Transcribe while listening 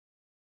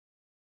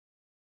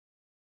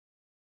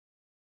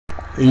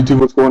Hey YouTube,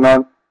 what's going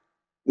on?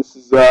 This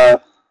is I'm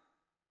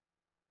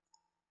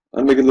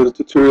making a little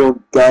tutorial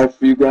guide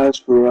for you guys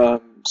for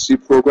C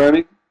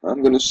programming.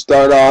 I'm going to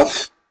start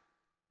off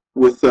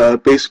with a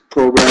basic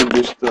program,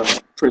 just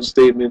print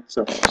statements,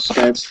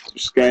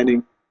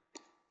 scanning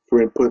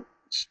for input.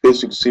 It's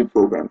basic C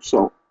program.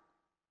 So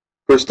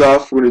first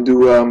off, we're going to do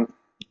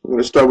we're going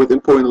to start with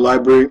importing the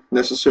library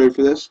necessary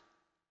for this.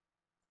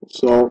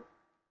 So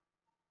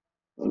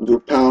I'm going to do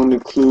pound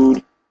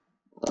include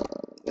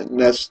and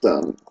nest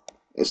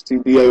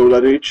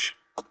stdio.h.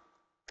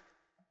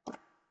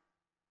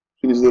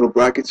 These little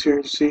brackets here,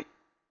 you see?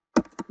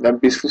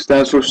 That basically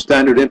stands for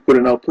standard input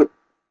and output.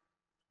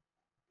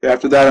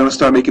 After that, I'm going to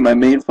start making my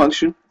main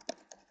function.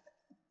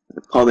 I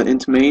call it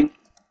int main.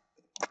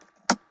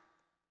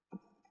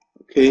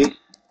 Okay.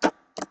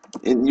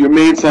 And your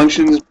main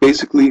function is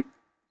basically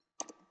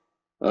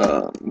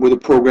where the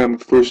program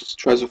first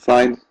tries to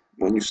find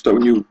when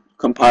you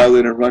compile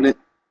it and run it.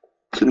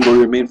 So you can go to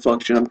your main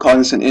function. I'm calling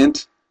this an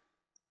int,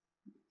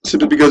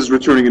 simply because it's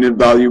returning an int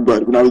value,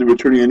 but we're not really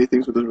returning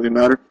anything, so it doesn't really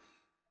matter.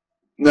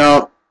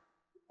 Now,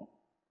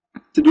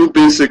 to do a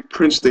basic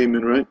print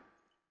statement, right?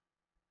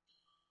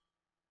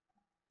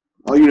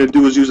 All you're going to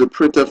do is use a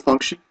printf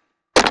function.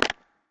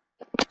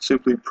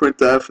 Simply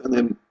printf, and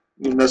then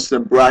you nest it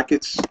in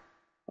brackets,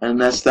 and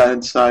nest that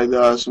inside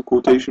some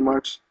quotation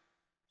marks.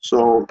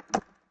 So,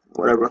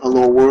 whatever,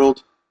 hello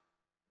world.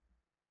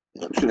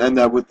 You should end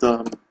that with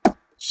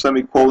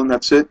semicolon.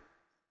 That's it.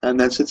 And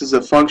then since it's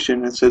a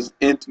function, it says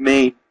int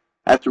main.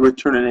 I have to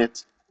return an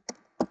int,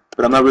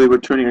 but I'm not really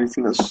returning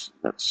anything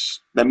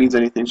that means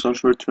anything. So I'm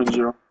just return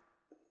 0.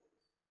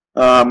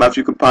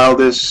 After you compile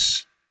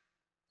this,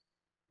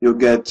 you'll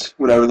get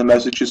whatever the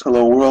message is,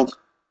 hello world.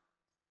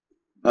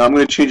 Now I'm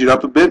going to change it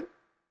up a bit.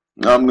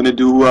 Now I'm going to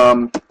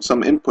do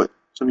some input,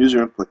 some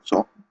user input.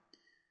 So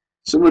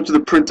similar to the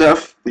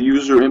printf, the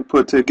user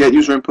input, to get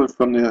user input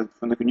from the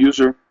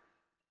user,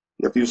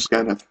 you have to use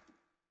scanf.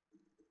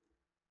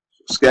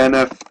 So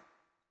scanf.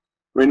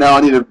 Right now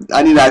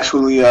I need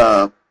actually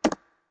a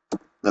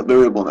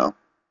variable now.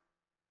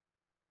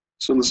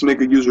 So let's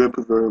make a user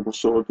input variable.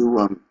 So I'll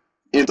do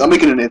int. I'll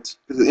make it an int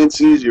because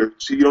int's easier.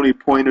 So you don't need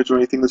pointers or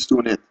anything. Let's do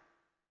an int.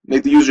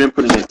 Make the user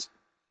input an int.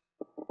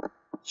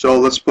 So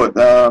let's put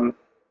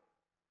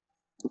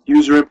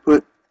user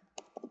input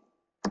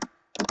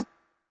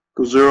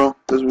equals 0.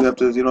 Doesn't really have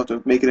to, you don't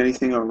have to make it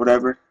anything or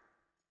whatever.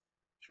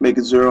 Just make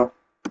it 0.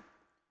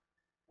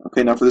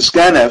 Okay, now for the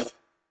scanf,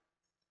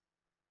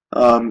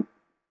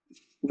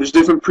 there's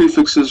different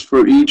prefixes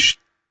for each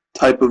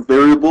type of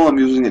variable. I'm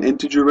using an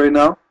integer right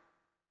now,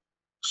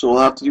 so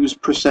I'll have to use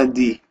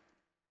 %d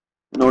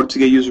in order to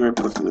get user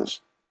input for this.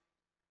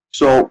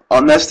 So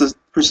I'll nest the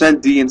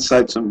 %d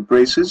inside some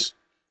braces.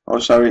 Oh,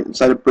 sorry,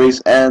 inside a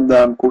brace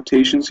and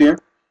quotations here.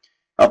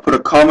 I'll put a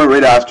comma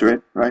right after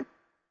it, right?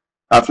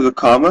 After the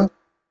comma,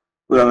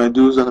 what I'm going to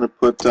do is I'm going to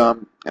put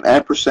an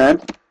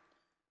ampersand.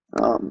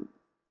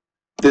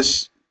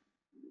 This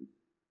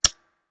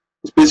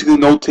basically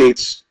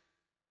notates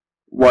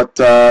what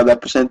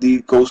that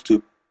 %d goes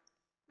to.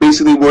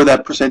 Basically, where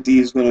that %d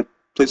is going to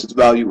place its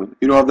value in. If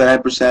you don't have that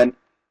ampersand,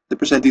 the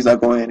 %d is not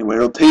going anywhere.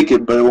 It'll take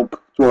it, but it won't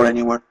throw it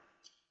anywhere.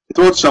 You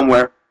throw it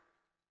somewhere,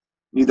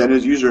 you need that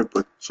as user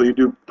input. So you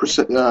do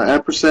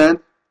ampersand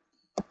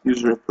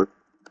user input.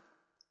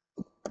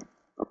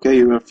 Okay,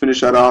 you're going to finish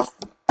that off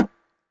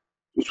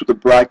just with a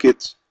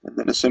bracket and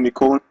then a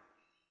semicolon.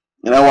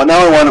 And what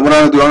I'm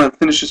going to do, I'm going to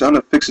finish this. I'm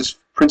going to fix this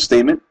print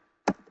statement,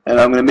 and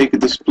I'm going to make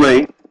it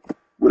display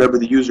whatever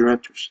the user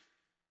enters.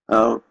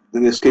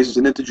 In this case, it's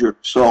an integer.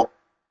 So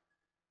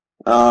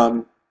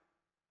then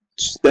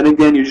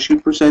again, you just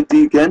use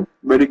 %d again,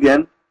 right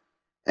again,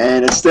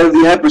 and instead of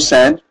the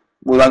ampersand,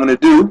 what I'm going to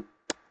do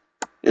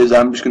is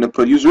I'm just going to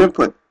put user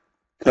input,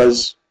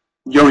 because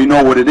you already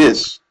know what it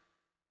is.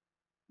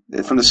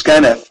 From the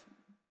scanf,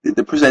 the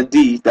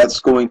 %d, that's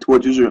going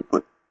towards user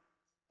input,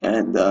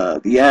 and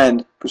the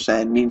and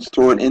 % means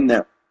throw it in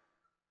there.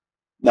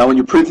 Now when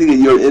you're printing it,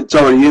 it's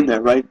already in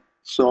there, right?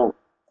 So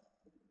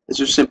it's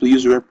just simply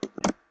user input.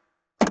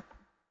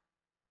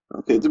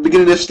 Okay, the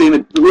beginning if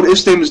statement. What if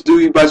statements do,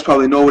 you guys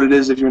probably know what it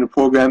is if you're into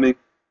programming.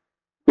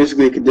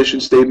 Basically a condition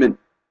statement.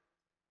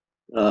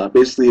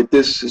 Basically, if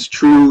this is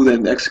true,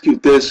 then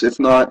execute this. If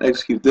not,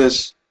 execute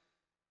this.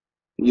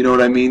 You know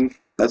what I mean?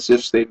 That's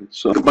if statement.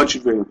 So a bunch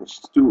of variables.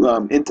 Let's do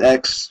int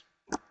x.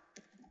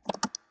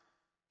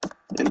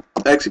 Int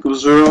x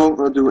equals 0.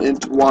 We'll do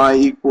int y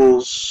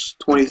equals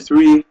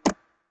 23.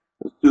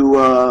 Let's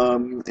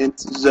do int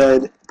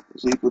z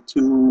is equal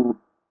to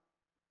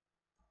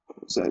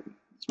what's that?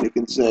 Let's make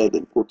int z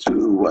equal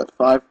to what?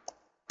 5.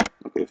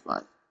 Okay,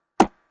 5.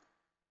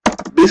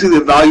 Basically,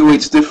 it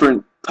evaluates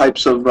different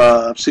types of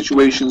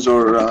situations,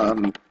 or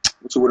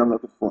what's the word I'm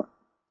looking for?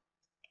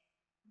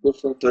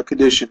 Different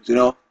conditions, you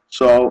know.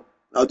 So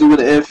I'll do an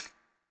if.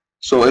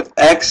 So if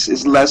x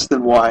is less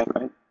than y,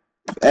 right?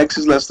 If x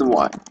is less than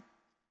y.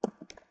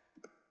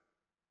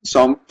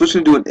 So I'm just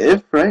going to do an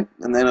if, right?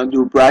 And then I'll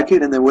do a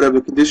bracket, and then whatever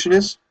the condition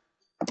is.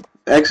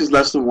 If x is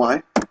less than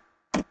y.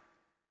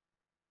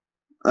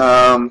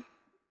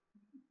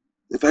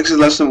 If x is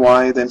less than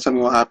y, then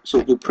something will happen. So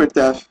we'll do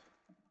printf.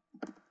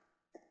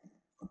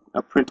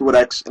 Now print what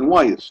x and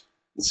y is.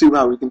 Let's see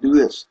how we can do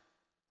this.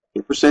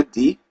 Okay,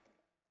 %d,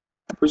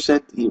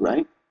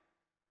 right,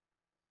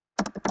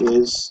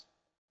 is,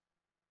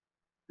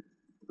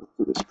 let's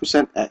do this,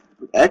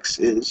 %x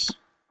is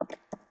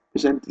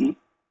 %d,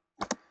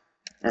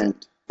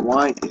 and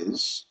y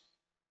is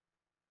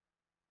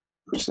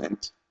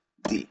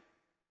 %d.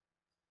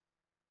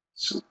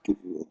 So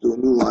we'll do a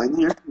new line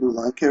here, new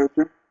line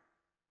character,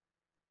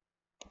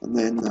 and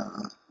then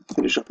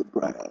finish up with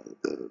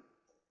the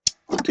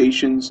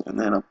quotations, and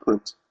then I'll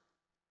put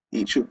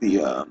each of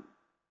the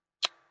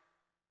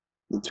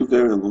two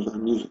variables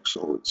I'm using.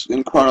 So it's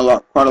in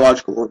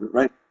chronological order,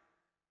 right?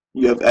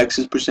 You have x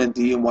is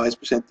 %d and y is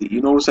 %d.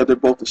 You notice that they're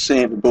both the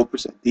same, they're both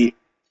 %d.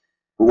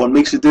 But what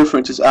makes a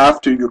difference is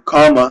after your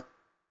comma,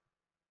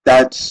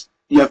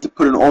 you have to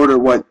put in order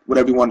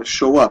whatever you want to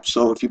show up.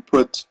 So if you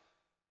put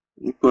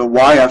a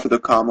y after the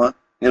comma,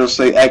 it'll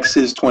say x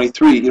is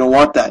 23. You don't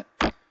want that.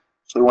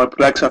 So you want to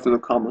put x after the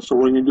comma. So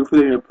what you're going to do for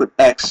that, you're going to put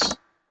x,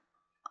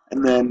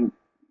 and then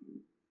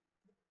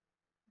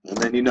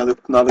another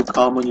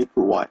comma, and you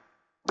put y.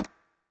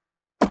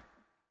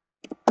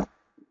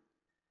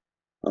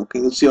 Okay,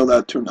 let's see how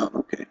that turned out.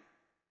 Okay,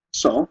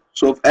 so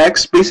if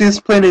x, basically it's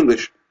plain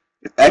English.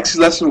 If x is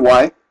less than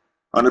y,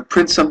 I'm going to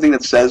print something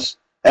that says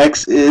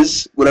x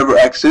is whatever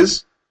x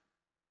is,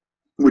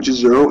 which is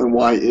 0, and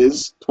y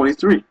is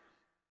 23.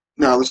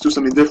 Now let's do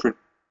something different.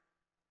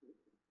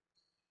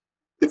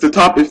 If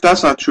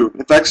that's not true,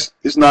 if x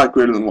is not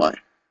greater than y,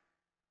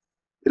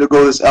 it'll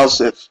go this else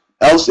if.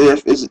 Else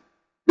if is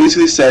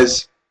basically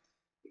says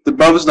if the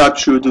above is not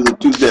true, do the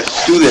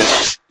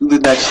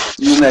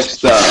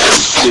next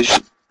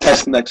condition.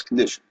 Test the next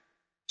condition.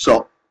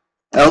 So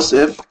else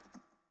if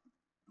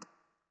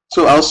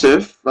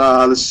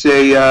let's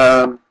say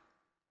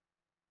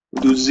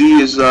we'll do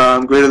z is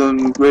greater than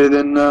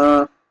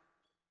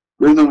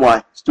y.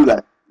 Let's do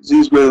that. Z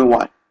is greater than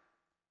y.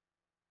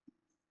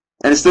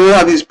 And instead of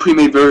have these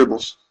pre-made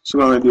variables, so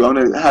what I'm going to do, I'm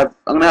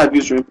going to have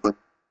user input.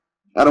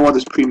 I don't want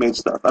this pre-made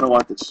stuff. I don't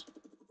want this.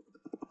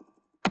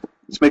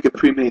 Let's make it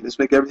pre-made. Let's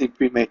make everything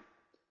pre-made.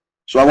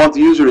 So I want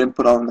the user to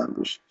input all the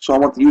numbers. So I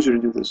want the user to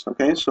do this.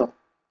 Okay, so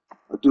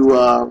I'll do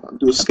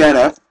a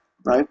scanf,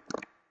 right?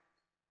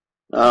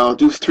 I'll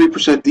do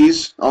 3%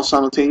 D's all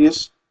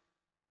simultaneous.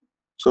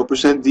 So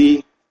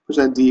 %D,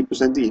 %D,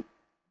 %D.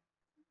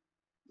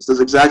 This does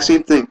the exact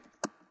same thing.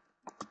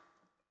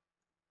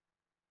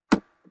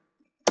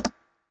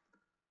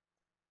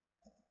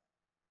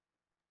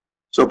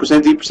 So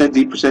 %D,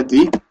 %D, %D.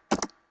 You're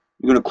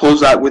going to close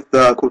that with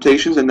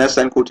quotations and nest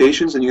that in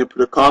quotations, and you're going to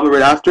put a comma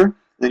right after, and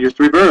then your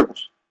three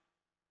variables.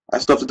 I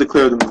still have to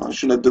declare them. I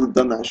shouldn't have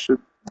done that. I should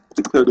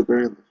declare the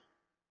variables.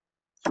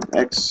 So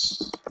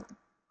x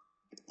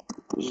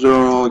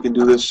 0. You can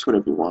do this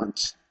whatever you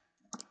want.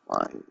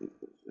 Y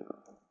equals 0.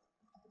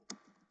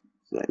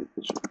 Z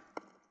equals 0.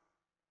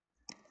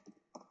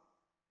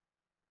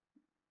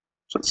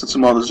 So it sets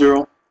them all to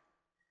 0.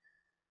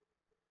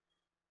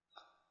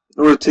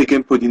 In order to take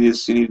input, you need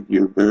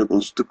your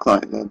variables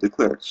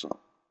declared. So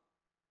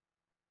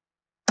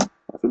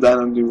after that,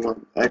 I'm going to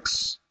do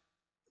x,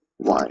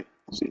 y,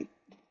 z.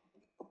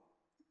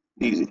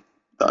 Easy,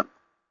 done.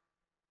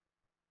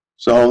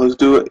 So let's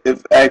do it.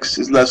 If x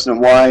is less than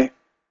y,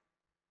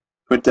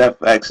 printf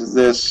x is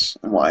this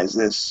and y is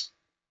this,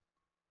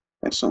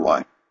 x and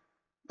y.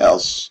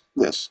 Else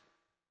this.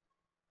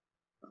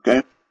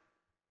 Okay.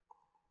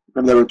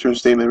 Remember that return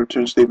statement.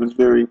 Return statement is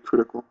very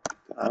critical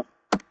to have.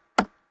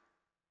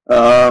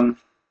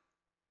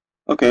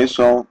 Okay,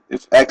 so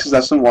if x is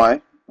less than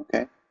y,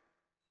 okay,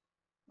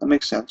 that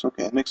makes sense.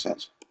 Okay, that makes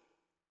sense.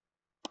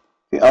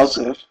 Okay, else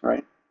if,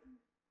 right?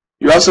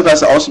 Your else if has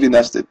to also be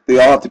nested. They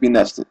all have to be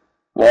nested.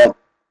 Well,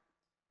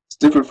 it's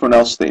different for an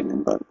else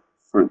statement, but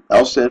for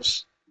else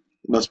ifs,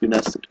 it must be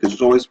nested because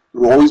there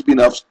will always be an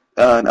else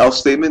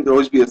statement. There will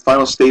always be a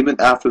final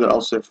statement after the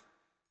else if.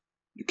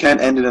 You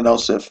can't end in an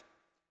else if.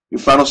 Your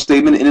final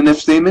statement in an if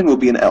statement will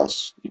be an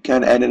else. You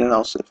can't end in an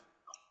else if.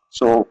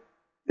 So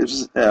if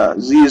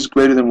z is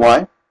greater than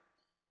y,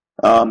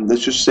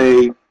 let's just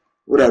say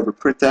whatever,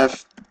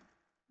 printf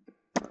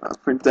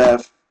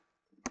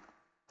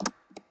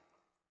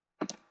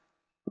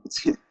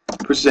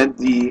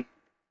 %d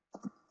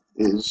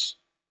is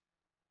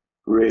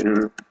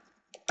greater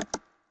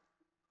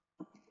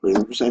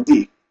than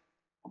 %d.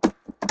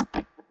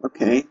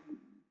 Okay,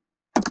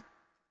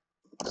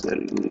 so that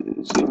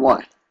is in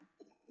y.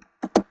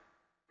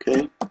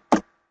 Okay,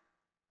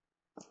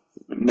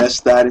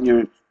 nest that in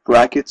your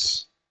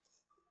brackets.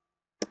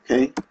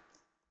 Okay,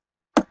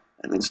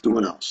 and let's do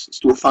an else. Let's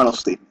do a final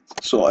statement.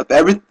 So if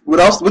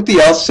what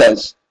the else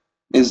says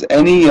is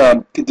any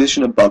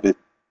condition above it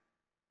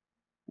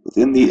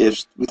within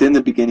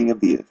the beginning of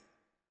the if.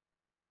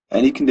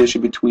 Any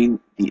condition between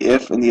the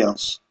if and the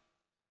else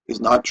is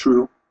not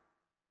true.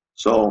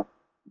 So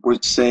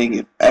we're saying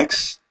if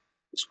x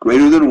is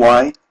greater than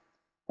y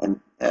and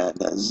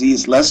z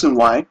is less than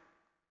y,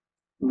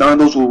 none of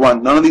those will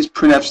run. None of these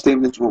printf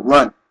statements will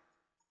run.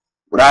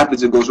 what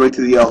happens, it goes right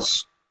to the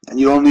else. And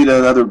you don't need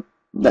another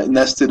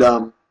nested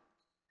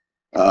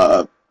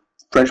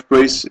French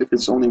brace if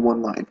it's only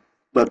one line.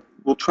 But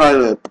we'll try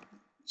to,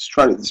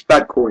 it's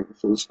bad coding,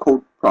 so let's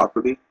code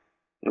properly,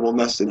 and we'll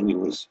nest it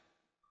anyways.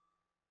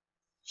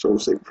 So we'll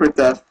say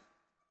printf,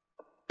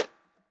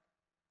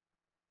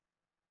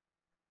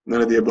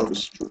 none of the above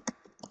is true.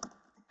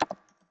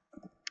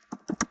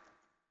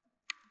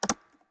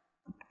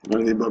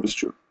 None of the above is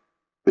true.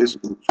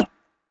 Basically.